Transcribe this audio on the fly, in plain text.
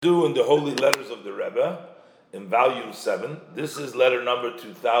Do in the Holy Letters of the Rebbe in volume 7. This is letter number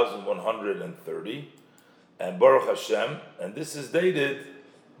 2130, and Baruch Hashem, and this is dated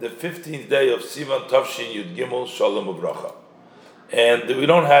the 15th day of Sivan Tavshin Yud Gimel Shalom Uvracha. And we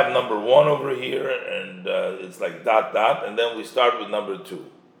don't have number 1 over here, and it's like ... and then we start with number 2.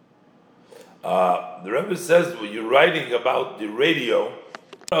 The Rebbe says, well, you're writing about the radio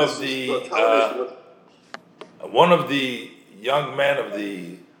of one of the young men of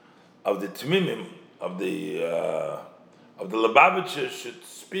the Tmimim, of the Lubavitchers should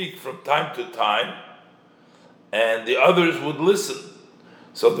speak from time to time, and the others would listen.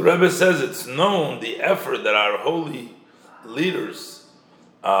 So the Rebbe says it's known the effort that our holy leaders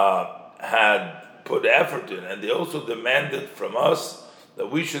had put effort in, and they also demanded from us that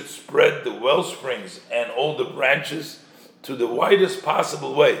we should spread the well springs and all the branches to the widest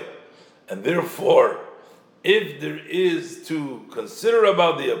possible way. And therefore, if there is to consider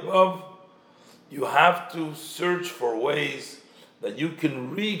about the above, you have to search for ways that you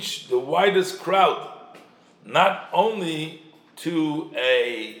can reach the widest crowd, not only to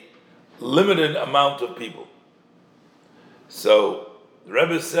a limited amount of people. So the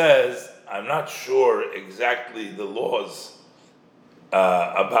Rebbe says, I'm not sure exactly the laws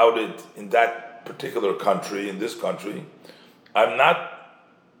about it in that particular country, in this country. I'm not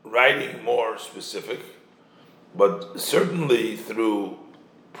writing more specific, but certainly through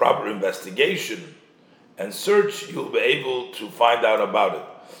proper investigation and search, you'll be able to find out about it.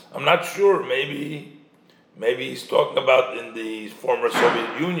 I'm not sure, maybe he's talking about in the former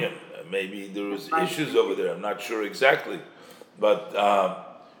Soviet Union. Maybe there was issues over there, I'm not sure exactly. But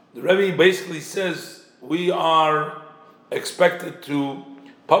the Rebbe basically says we are expected to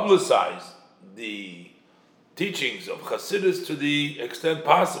publicize the teachings of Hasidus to the extent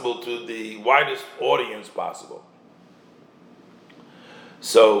possible, to the widest audience possible.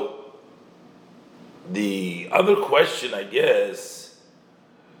 So the other question, I guess,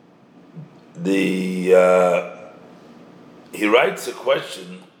 he writes a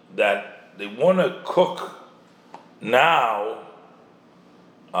question that they want to cook now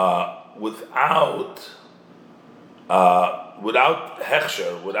without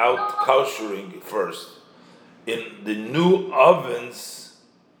hechsher, without koshering first, in the new ovens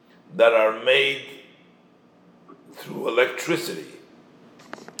that are made through electricity.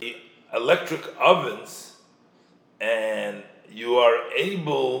 The electric ovens, and you are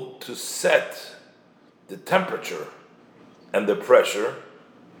able to set the temperature and the pressure.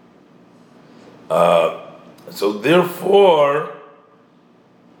 So therefore,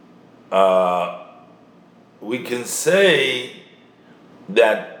 we can say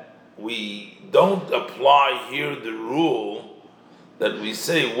that we don't apply here the rule that we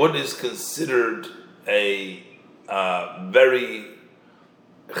say what is considered a very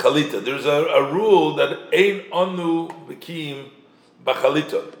chalita. There's a rule that ein anu bekim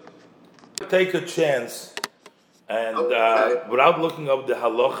b'chalita. Take a chance and without looking up the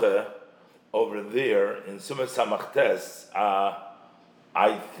halacha over there in Sumet Samachtes,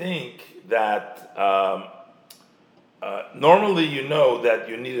 I think that normally you know that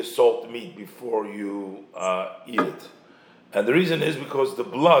you need a salt meat before you eat it, and the reason is because the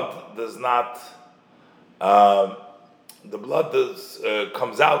blood does not. The blood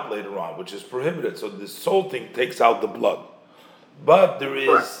comes out later on, which is prohibited. So the salting takes out the blood. But there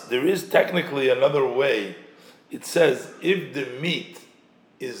is technically another way. It says if the meat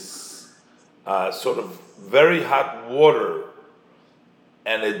is sort of very hot water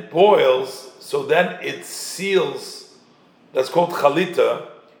and it boils, so then it seals. That's called chalita.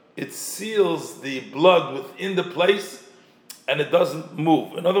 It seals the blood within the place, and it doesn't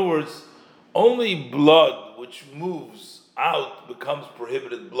move. In other words, only blood which moves out becomes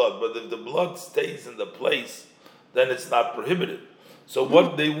prohibited blood. But if the blood stays in the place, then it's not prohibited. So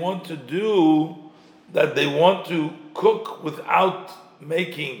what they want to do, that they want to cook without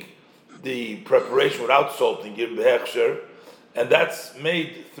making the preparation, without salting, and that's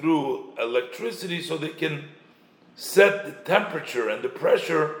made through electricity, so they can set the temperature and the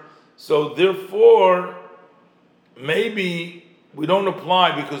pressure. So therefore, maybe we don't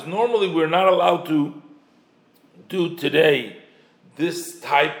apply, because normally we're not allowed to do today this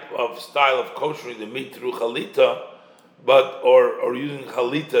type of style of koshering the meat through chalita, but or using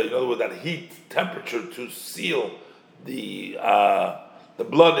chalita, in other words, that heat temperature to seal the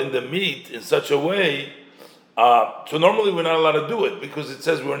blood in the meat in such a way. So normally we're not allowed to do it because it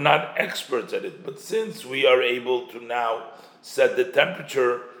says we're not experts at it. But since we are able to now set the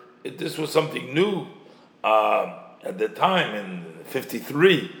temperature, this was something new at the time in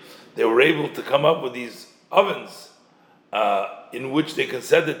 '53. They were able to come up with these ovens in which they can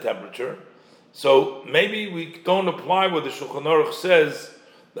set the temperature. So maybe we don't apply what the Shulchan Aruch says,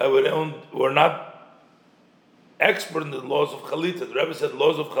 that we're not expert in the laws of Chalita. The Rebbe said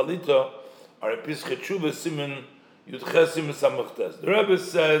laws of Chalita are in Pischei Tshuva Siman Yudches Siman Samachtes. The Rebbe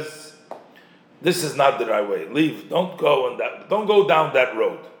says this is not the right way. Leave. Don't go down that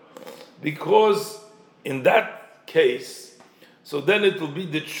road, because in that case, so then it will be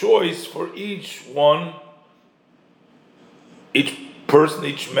the choice for each one, each person,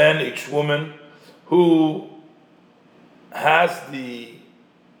 each man, each woman who has the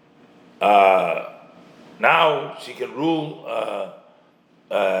now she can rule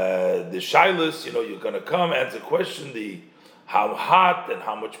the shilas. You're going to come answer question the how hot and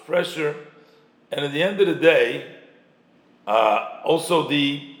how much pressure, and at the end of the day, also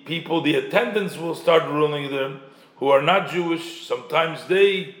the people, the attendants will start ruling them who are not Jewish. Sometimes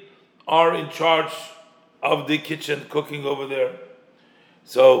they are in charge of the kitchen cooking over there.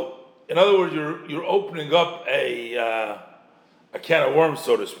 So, in other words, you're opening up a can of worms,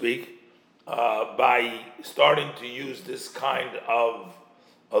 so to speak, by starting to use this kind of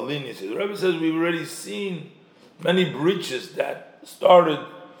leniency. The Rebbe says we've already seen many breaches that started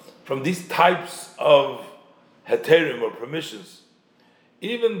from these types of heterim or permissions,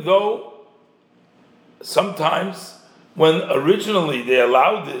 even though sometimes when originally they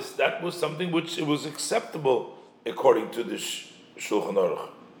allowed this, that was something which it was acceptable according to the Shulchan Aruch.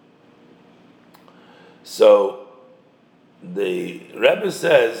 So the Rebbe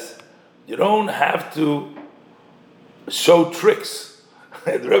says you don't have to show tricks.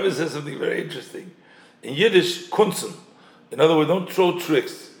 The Rebbe says something very interesting. In Yiddish, kunzen. In other words, don't show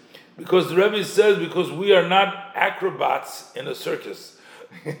tricks. Because the Rebbe says, because we are not acrobats in a circus.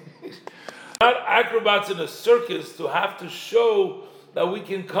 Not acrobats in a circus to have to show that we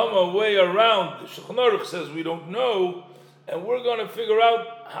can come a way around. The Shulchan Aruch says we don't know, and we're going to figure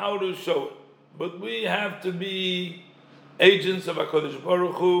out how to show it. But we have to be agents of HaKadosh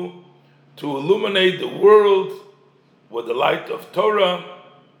Baruch Hu to illuminate the world with the light of Torah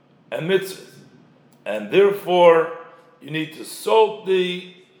and mitzvahs. And therefore, you need to salt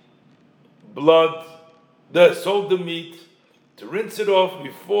the salt the meat, to rinse it off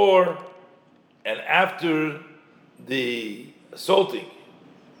before and after the salting.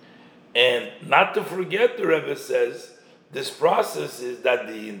 And not to forget, the Rebbe says, this process is that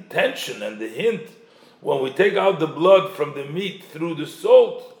the intention and the hint, when we take out the blood from the meat through the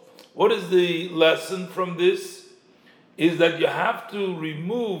salt, what is the lesson from this? Is that you have to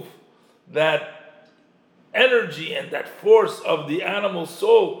remove that energy and that force of the animal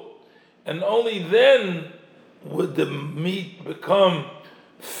soul, and only then would the meat become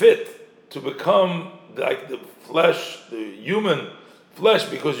fit to become like the flesh, the human flesh,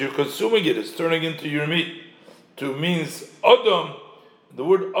 because you're consuming it, it's turning into your meat. To means Adam, the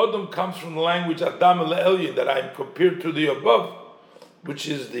word Adam comes from the language Adam Elyon, that I'm compared to the above, which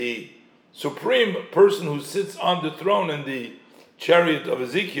is the supreme person who sits on the throne in the chariot of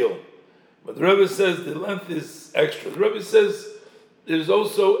Ezekiel. But the Rebbe says the length is extra. The Rebbe says there's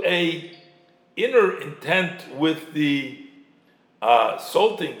also a inner intent with the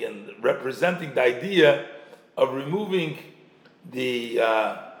salting and representing the idea of removing the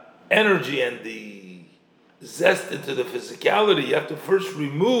energy and the zest into the physicality. You have to first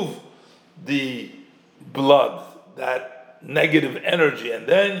remove the blood, that negative energy, and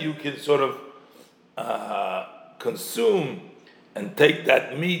then you can sort of consume and take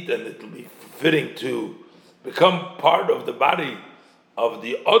that meat, and it will be fitting to become part of the body of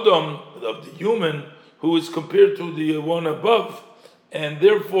the Adam, of the human, who is compared to the one above, and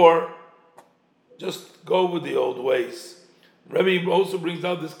therefore just go with the old ways. Rebbe also brings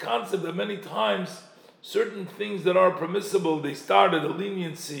out this concept that many times certain things that are permissible, they start at a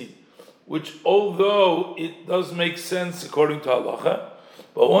leniency, which although it does make sense according to halacha,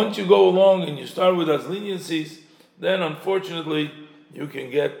 but once you go along and you start with those leniencies, then unfortunately you can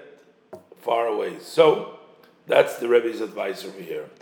get far away. So that's the Rebbe's advice over here.